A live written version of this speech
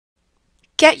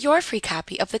Get your free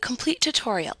copy of the complete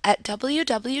tutorial at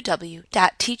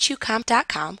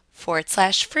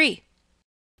www.teachucomp.com/free.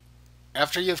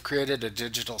 After you've created a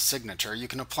digital signature, you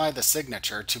can apply the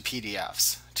signature to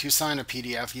PDFs. To sign a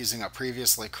PDF using a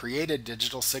previously created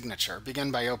digital signature,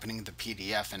 begin by opening the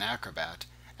PDF in Acrobat,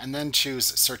 and then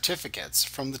choose Certificates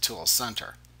from the Tools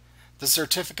Center. The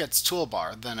Certificates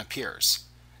toolbar then appears.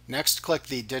 Next, click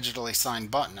the Digitally Sign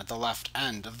button at the left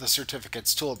end of the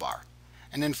Certificates toolbar.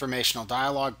 An informational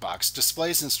dialog box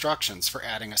displays instructions for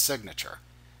adding a signature.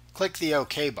 Click the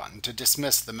OK button to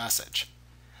dismiss the message.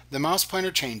 The mouse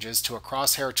pointer changes to a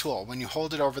crosshair tool when you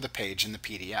hold it over the page in the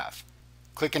PDF.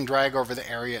 Click and drag over the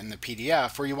area in the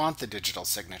PDF where you want the digital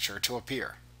signature to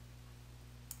appear.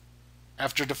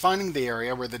 After defining the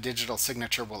area where the digital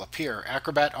signature will appear,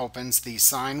 Acrobat opens the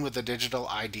Sign with a Digital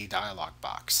ID dialog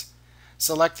box.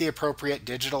 Select the appropriate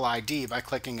digital ID by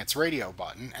clicking its radio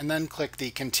button, and then click the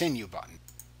Continue button.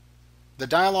 The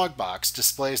dialog box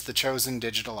displays the chosen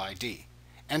digital ID.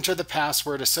 Enter the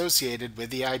password associated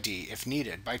with the ID if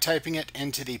needed by typing it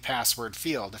into the password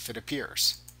field if it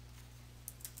appears.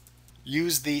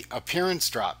 Use the Appearance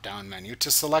drop-down menu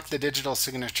to select the digital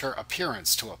signature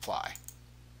appearance to apply.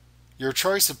 Your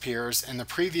choice appears in the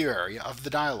preview area of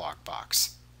the dialog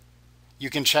box.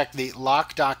 You can check the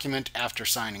Lock Document After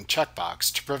Signing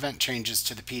checkbox to prevent changes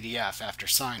to the PDF after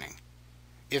signing.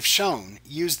 If shown,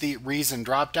 use the Reason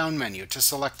drop-down menu to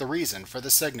select the reason for the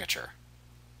signature.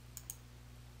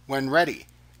 When ready,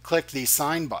 click the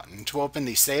Sign button to open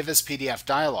the Save as PDF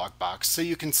dialog box so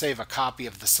you can save a copy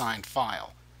of the signed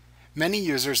file. Many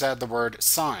users add the word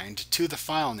Signed to the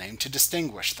file name to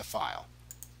distinguish the file.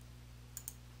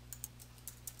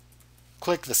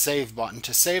 Click the Save button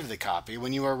to save the copy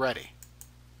when you are ready.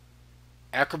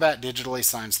 Acrobat digitally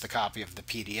signs the copy of the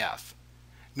PDF.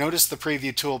 Notice the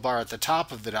Preview toolbar at the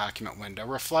top of the document window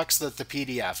reflects that the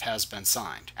PDF has been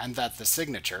signed and that the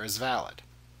signature is valid.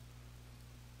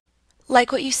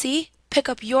 Like what you see? Pick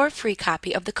up your free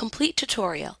copy of the complete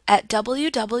tutorial at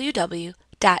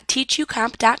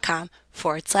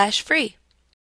www.teachucomp.com/free.